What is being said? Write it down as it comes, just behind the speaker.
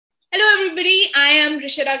Hello, everybody. I am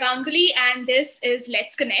Rishara Ganguly, and this is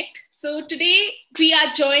Let's Connect. So today we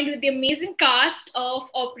are joined with the amazing cast of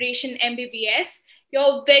Operation MBBS.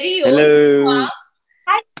 Your very own Hello. Huma,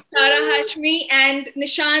 Sarah Hashmi, and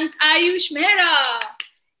Nishant Ayush Mehra.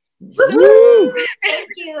 So, Woo! Thank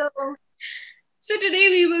you. so today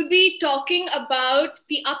we will be talking about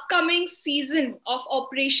the upcoming season of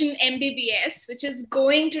Operation MBBS, which is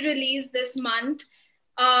going to release this month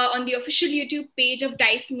on the official YouTube page of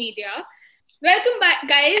Dice Media. Welcome back,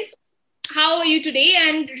 guys. How are you today?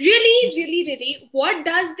 And really, what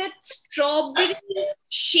does that strawberry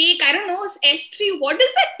shake? I don't know, S3. What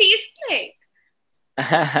does that taste like?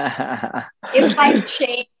 It's like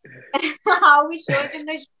shake. How we show it in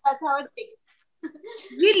the show, that's how it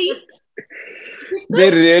tastes. Really?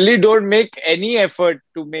 They really don't make any effort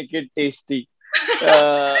to make it tasty.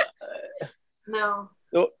 Uh, No.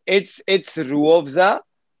 so it's ruafza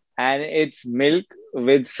and it's milk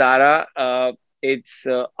with Sarah. It's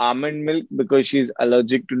almond milk because she's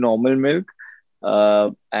allergic to normal milk.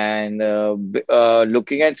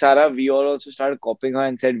 Looking at Sarah, we all also started copying her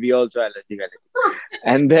and said we also allergic.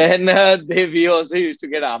 And then we also used to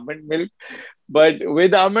get almond milk. But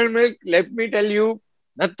with almond milk, let me tell you,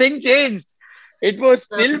 nothing changed. It was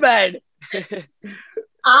still bad.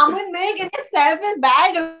 Almond milk in itself is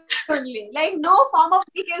bad only. Like, no form of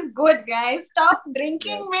milk is good, guys. Stop Yeah,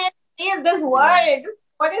 drinking milk. Is this yeah, word?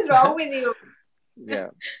 What is wrong with you? yeah.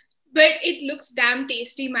 But it looks damn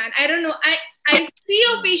tasty, man. I don't know. I see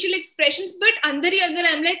your facial expressions, but under the other,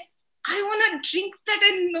 I'm like, I want to drink that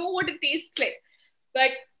and know what it tastes like.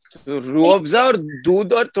 But So Rooh Afza और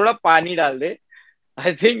दूध और थोड़ा पानी डाल दे.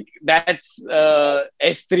 I think that's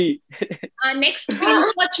S3. next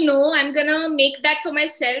binge watch, no, I'm gonna make that for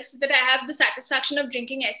myself so that I have the satisfaction of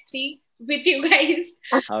drinking S3 with you guys.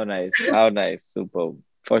 How nice. How nice. Superb.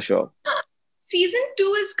 For sure. Season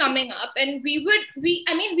 2 is coming up, and we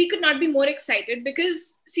could not be more excited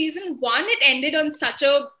because season 1 it ended on such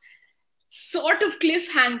a sort of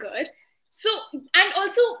cliffhanger. So, and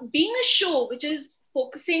also being a show which is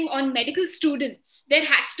focusing on medical students, there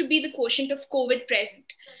has to be the quotient of COVID present.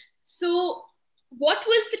 So, what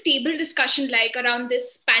was the table discussion like around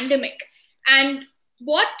this pandemic, and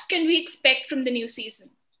what can we expect from the new season?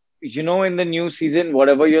 In the new season,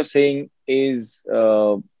 whatever you're saying is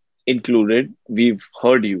included. We've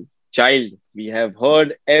heard you, child. We have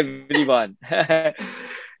heard everyone.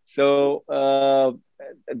 So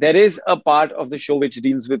there is a part of the show which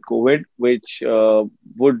deals with COVID, which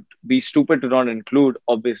would be stupid to not include,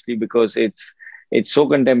 obviously, because it's so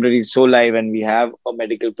contemporary, so live, and we have a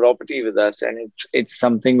medical property with us, and it's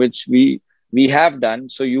something which we have done.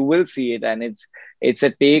 So you will see it, and it's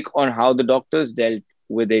a take on how the doctors dealt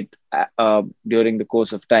with it during the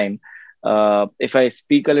course of time. If I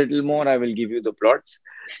speak a little more, I will give you the plots.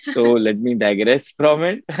 So let me digress from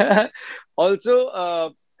it.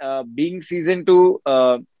 Also, being season two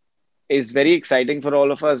is very exciting for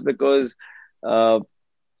all of us because uh,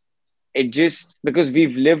 because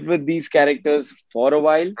we've lived with these characters for a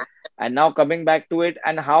while, and now coming back to it,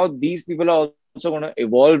 and how these people are also going to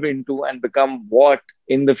evolve into and become what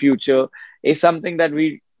in the future is something that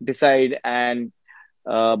we decide, and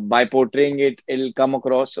by portraying it, it'll come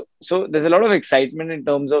across. So there's a lot of excitement in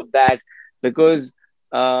terms of that because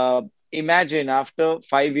imagine after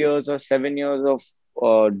 5 years or 7 years of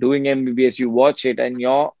doing MBBS, you watch it and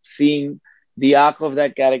you're seeing the arc of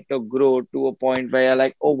that character grow to a point where you're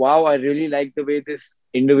like, oh wow, I really like the way this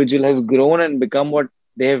individual has grown and become what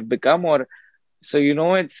they have become. Or so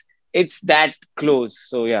it's that close.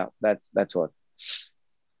 So yeah, that's what.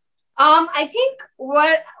 I think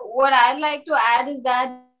what I'd like to add is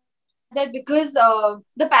that because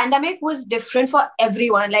the pandemic was different for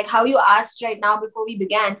everyone, like how you asked right now before we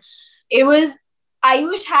began, it was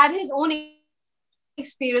Ayush had his own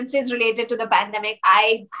experiences related to the pandemic.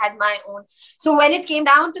 I had my own. So when it came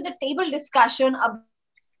down to the table discussion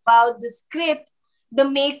about the script, the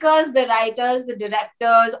makers, the writers, the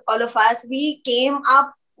directors, all of us, we came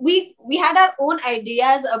up. We had our own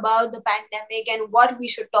ideas about the pandemic and what we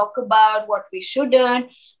should talk about, what we shouldn't,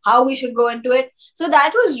 how we should go into it. So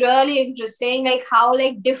that was really interesting, like how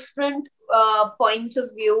like different points of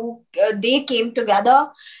view they came together,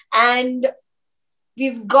 and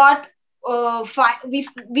we've got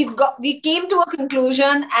we came to a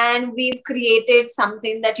conclusion, and we've created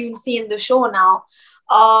something that you'll see in the show now.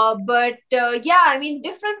 But yeah, I mean,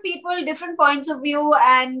 different people, different points of view,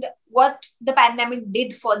 and what the pandemic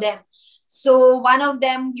did for them. So one of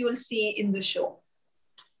them you'll see in the show.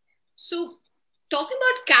 So, talking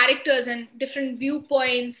about characters and different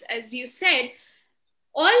viewpoints, as you said,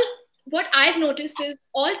 all what I've noticed is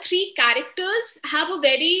all three characters have a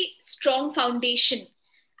very strong foundation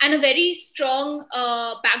and a very strong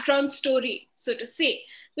background story, so to say,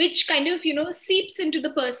 which kind of, seeps into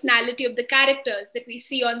the personality of the characters that we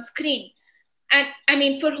see on screen. And I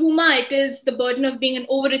mean, for Huma, it is the burden of being an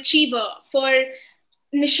overachiever. For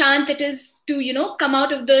Nishant, it is to, come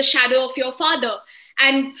out of the shadow of your father.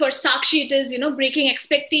 And for Sakshi, it is, breaking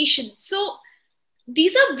expectations. So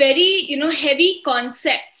these are very, heavy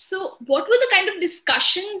concepts. So what were the kind of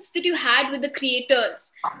discussions that you had with the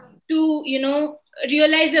creators to,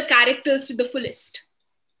 realize your characters to the fullest?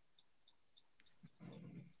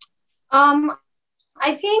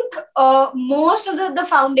 I think most of the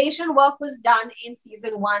foundation work was done in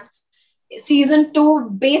season one. Season two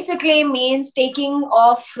basically means taking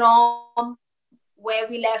off from where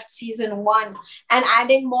we left season one and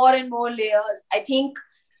adding more and more layers. I think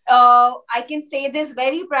I can say this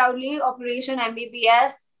very proudly. Operation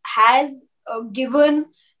MBBS has given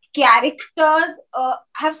characters,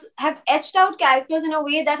 have etched out characters in a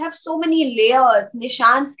way that have so many layers.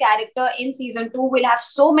 Nishant's character in season two will have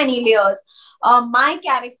so many layers. My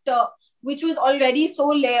character, which was already so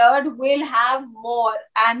layered, will have more,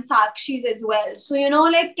 and Sakshi's as well. So,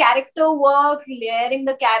 like character work, layering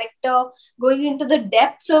the character, going into the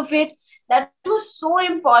depths of it, that was so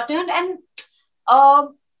important. And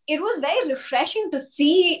it was very refreshing to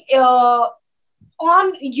see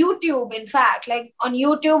on YouTube. In fact, like on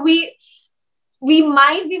YouTube, we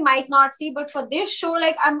might not see, but for this show,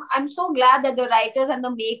 like I'm so glad that the writers and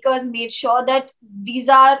the makers made sure that these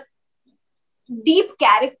are deep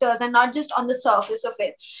characters and not just on the surface of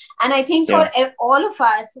it. And I think for all of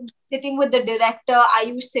us, sitting with the director,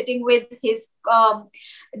 Ayush sitting with his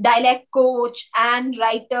dialect coach and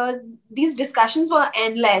writers, these discussions were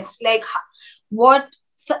endless. Like what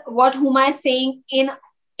Huma is saying in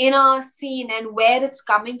a scene and where it's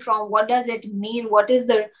coming from, what does it mean, what is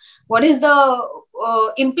the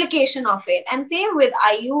implication of it. And same with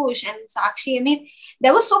Ayush and Sakshi. I mean,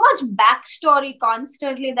 there was so much backstory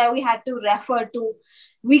constantly that we had to refer to.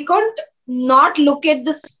 We couldn't not look at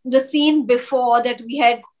the scene before that we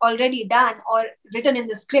had already done or written in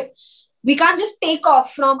the script. We can't just take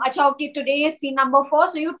off from, acha, okay, today is scene number 4,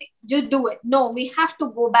 so you just do it. No, we have to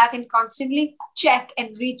go back and constantly check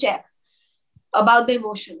and recheck about the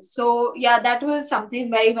emotions. So yeah, that was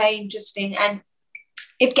something very, very interesting, and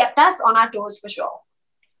it kept us on our toes for sure.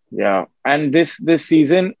 Yeah, and this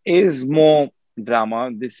season is more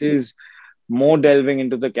drama. This is more delving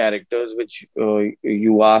into the characters, which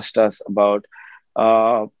you asked us about.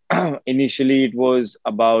 Uh, Initially, it was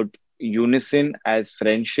about unison as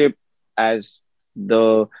friendship, as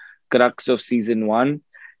the crux of season one.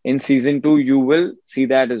 In season two, you will see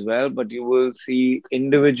that as well, but you will see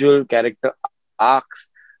individual character arcs,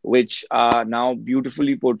 which are now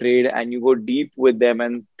beautifully portrayed, and you go deep with them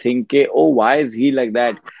and think, oh, why is he like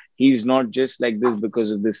that? He's not just like this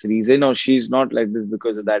because of this reason, or she's not like this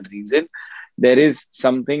because of that reason. There is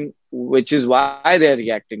something which is why they're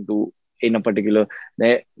reacting to in a particular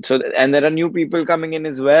and there are new people coming in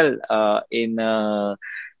as well in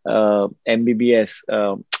MBBS.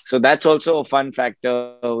 So that's also a fun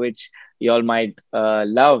factor which y'all might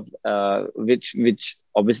love, which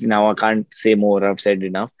obviously now I can't say more. I've said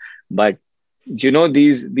enough, but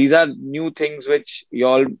these are new things which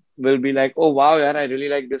y'all will be like, oh wow, yeah, I really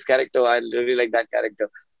like this character. I really like that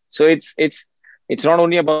character. So it's not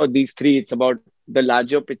only about these three. It's about the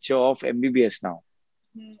larger picture of MBBS now.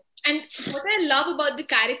 And what I love about the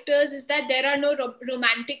characters is that there are no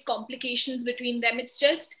romantic complications between them. It's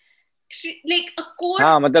just like a core.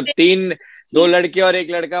 हाँ, मतलब दो लड़के और एक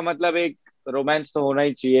लड़का, मतलब एक romance तो होना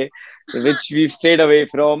ही चाहिए, which we've stayed away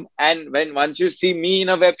from. And once you see me in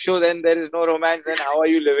a web show, then there is no romance. Then how are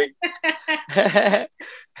you living? But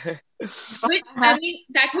I mean,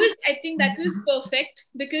 I think that was perfect,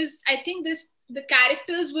 because I think the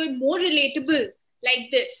characters were more relatable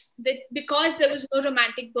like this, that because there was no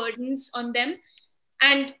romantic burdens on them,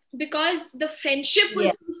 and because the friendship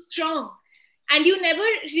was so strong. And you never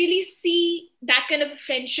really see that kind of a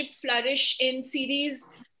friendship flourish in series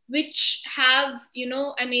which have,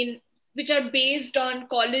 which are based on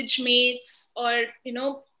college mates or,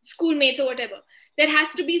 schoolmates or whatever. There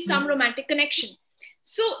has to be some romantic connection.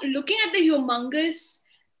 So looking at the humongous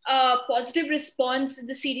positive response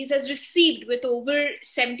the series has received with over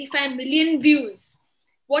 75 million views,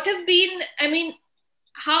 what do you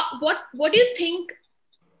think,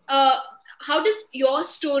 how does your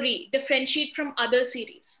story differentiate from other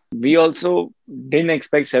series? We also didn't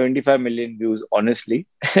expect 75 million views, honestly,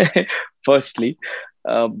 firstly.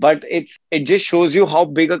 But it just shows you how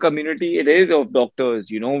big a community it is of doctors.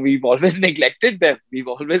 We've always neglected them. We've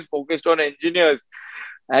always focused on engineers,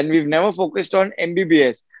 and we've never focused on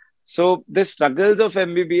MBBS. So the struggles of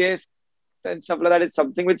MBBS and stuff like that is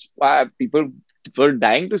something which people were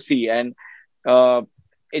dying to see, and uh,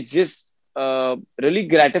 it's just really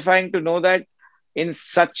gratifying to know that in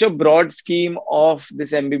such a broad scheme of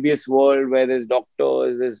this MBBS world, where there's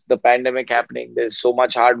doctors, there's the pandemic happening, there's so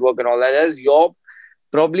much hard work and all that, as you're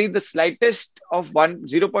probably the slightest of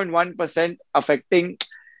 0.1% affecting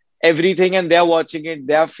everything, and they're watching it,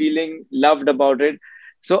 they're feeling loved about it.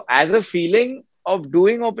 So as a feeling of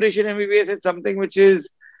doing Operation MBBS, it's something which is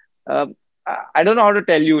I don't know how to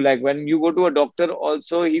tell you. Like when you go to a doctor,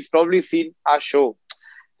 also he's probably seen our show,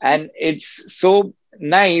 and it's so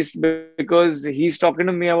nice because he's talking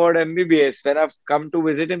to me about MBBS when I've come to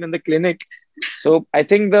visit him in the clinic. So I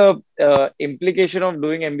think the implication of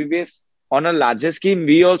doing MBBS on a larger scheme,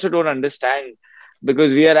 we also don't understand,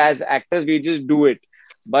 because we are, as actors, we just do it.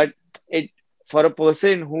 But it for a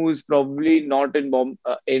person who's probably not in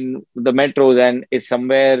the metros and is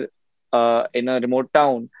somewhere in a remote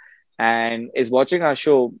town and is watching our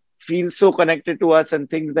show, feels so connected to us and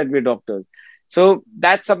thinks that we're doctors. So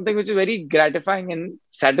that's something which is very gratifying and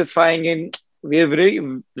satisfying, and we are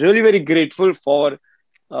really very grateful for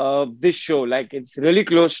this show. Like it's really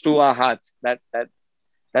close to our hearts.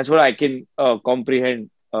 That's what I can comprehend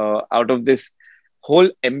out of this whole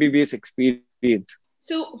MBBS experience.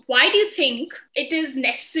 So, why do you think it is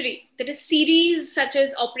necessary that a series such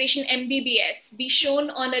as Operation MBBS be shown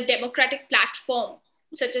on a democratic platform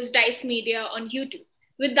such as Dice Media on YouTube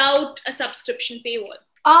without a subscription paywall?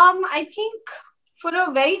 I think for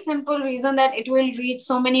a very simple reason, that it will reach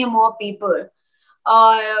so many more people.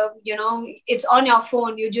 It's on your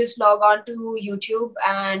phone. You just log on to YouTube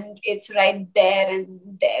and it's right there and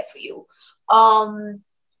there for you.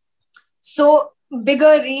 So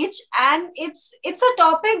bigger reach, and it's a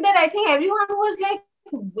topic that I think everyone was like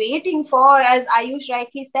waiting for. As Ayush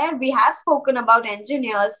rightly said, we have spoken about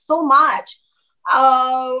engineers so much.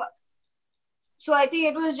 Uh, so I think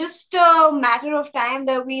it was just a matter of time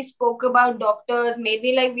that we spoke about doctors.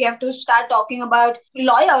 Maybe like we have to start talking about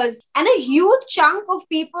lawyers, and a huge chunk of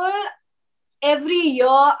people every year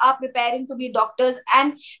are preparing to be doctors,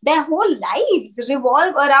 and their whole lives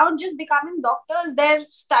revolve around just becoming doctors. They're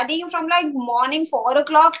studying from like morning 4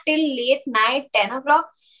 o'clock till late night 10 o'clock.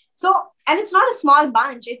 So, and it's not a small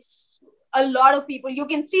bunch, it's a lot of people. You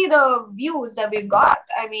can see the views that we've got.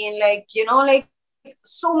 I mean, like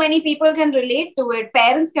so many people can relate to it,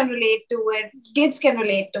 parents can relate to it, kids can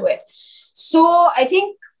relate to it. So I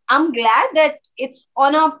think I'm glad that it's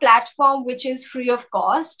on a platform which is free of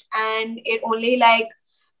cost, and it only like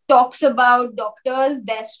talks about doctors,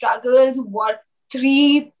 their struggles, what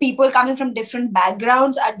three people coming from different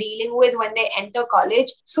backgrounds are dealing with when they enter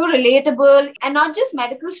college. So relatable, and not just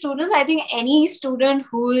medical students. I think any student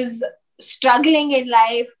who is struggling in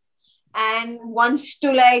life and wants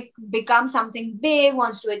to like become something big,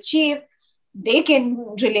 wants to achieve, they can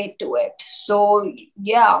relate to it. So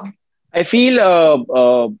yeah. I feel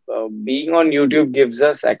being on YouTube gives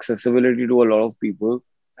us accessibility to a lot of people,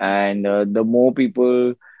 and the more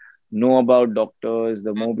people know about doctors,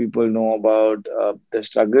 the more people know about the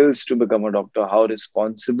struggles to become a doctor, how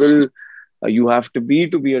responsible you have to be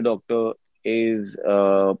a doctor is.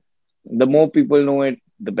 The more people know it,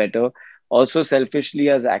 the better. Also, selfishly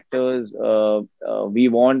as actors, we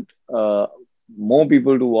want more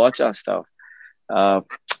people to watch our stuff. Uh,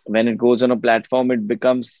 when it goes on a platform, it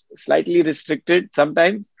becomes slightly restricted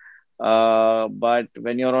sometimes. But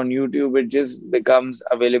when you're on YouTube, it just becomes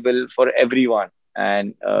available for everyone.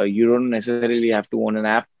 And you don't necessarily have to own an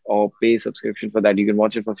app or pay subscription for that. You can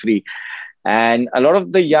watch it for free. And a lot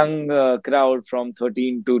of the young crowd from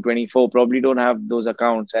 13 to 24 probably don't have those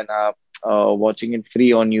accounts and are watching it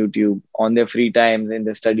free on YouTube on their free times in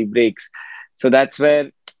their study breaks. So that's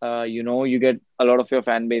where you get a lot of your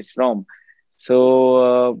fan base from.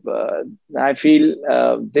 So I feel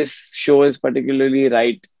this show is particularly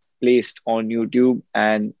right placed on YouTube,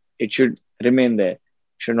 and it should remain there.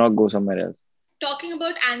 Should not go somewhere else. Talking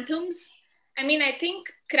about anthems, I mean, I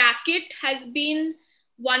think Crack It has been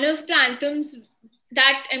one of the anthems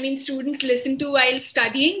that, I mean, students listen to while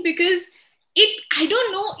studying, because I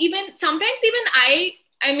don't know, even sometimes even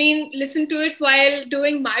I mean, listen to it while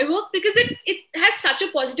doing my work, because it has such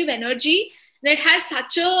a positive energy, and it has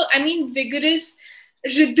such a, I mean, vigorous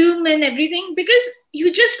rhythm and everything, because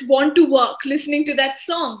you just want to work listening to that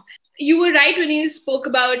song. You were right when you spoke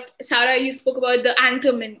about, Sarah, you spoke about the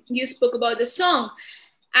anthem and you spoke about the song.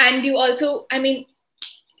 And you also, I mean,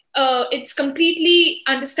 it's completely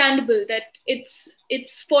understandable that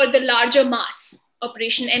it's for the larger mass,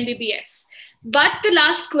 Operation MBBS. But the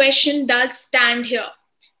last question does stand here.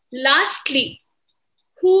 Lastly,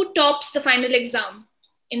 who tops the final exam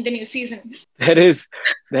in the new season? There is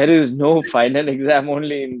there is no final exam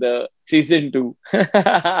only in the season two. But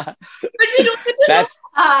we don't get to know. That's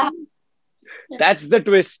that's the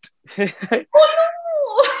twist. Oh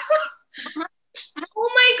no! Oh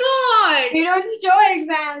my god! We don't show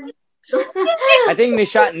exams. I think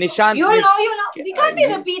Nishant. You'll know. We can't be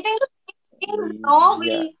repeating the things. No,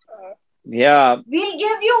 Yeah. Yeah. we'll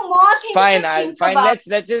give you more things Fine. to think Fine. about. Let's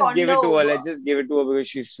just give it to her. Ponder Let's just give it to her because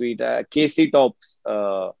she's sweet. Casey tops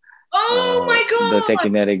Oh my the god!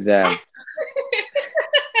 second year exam.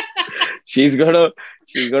 She's gonna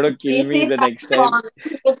kill me Casey the next time.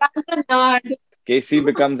 becomes a nerd. Casey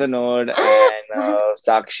becomes a nerd, and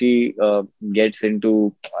Sakshi gets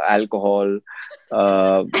into alcohol.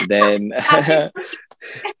 Then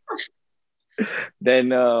then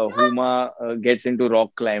Huma gets into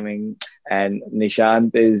rock climbing, and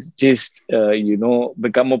Nishant is just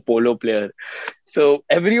become a polo player. So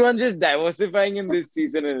everyone's just diversifying in this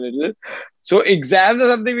season a little. So exams are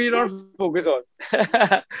something we don't focus on.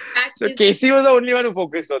 So Casey was the only one who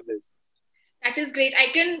focused on this. That is great.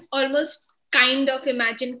 I can almost kind of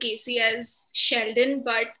imagine Casey as Sheldon,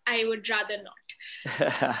 but I would rather not.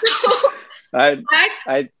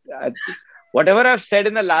 Whatever I've said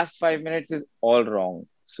in the last 5 minutes is all wrong.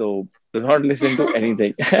 So do not listen to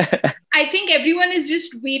anything. I think everyone is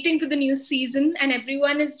just waiting for the new season, and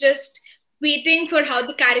everyone is just waiting for how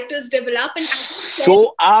the characters develop. And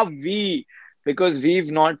so are we, because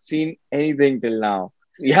we've not seen anything till now.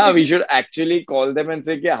 Yeah, we should actually call them and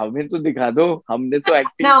say कि हमें तो दिखा दो, हमने तो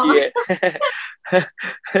acting की है.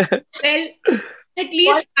 Well, at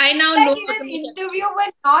least I now know. In an interview,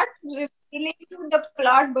 we're not revealing the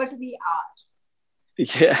plot, but we are.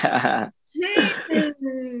 Yeah.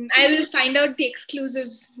 I will find out the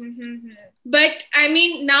exclusives. But I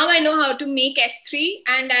mean, now I know how to make S3,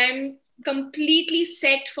 and I'm completely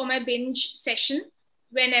set for my binge session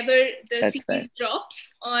whenever the series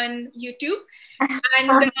drops on YouTube. And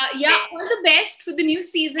all the best for the new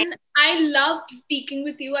season. I loved speaking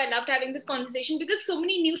with you. I loved having this conversation because so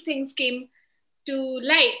many new things came to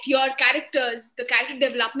light. Your characters, the character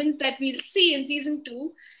developments that we'll see in season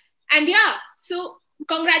 2. And so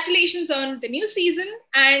congratulations on the new season.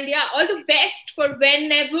 And all the best for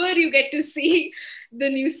whenever you get to see the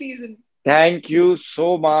new season. Thank you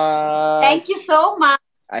so much. Thank you so much.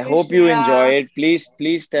 I hope you enjoy it. Please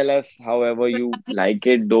tell us however you like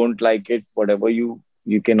it, don't like it, whatever you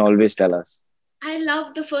can always tell us. I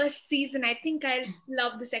loved the first season. I think I'll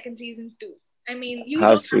love the second season too. I mean, you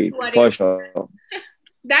How don't sweet, have to for worry. sure.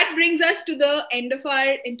 That brings us to the end of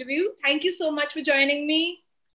our interview. Thank you so much for joining me.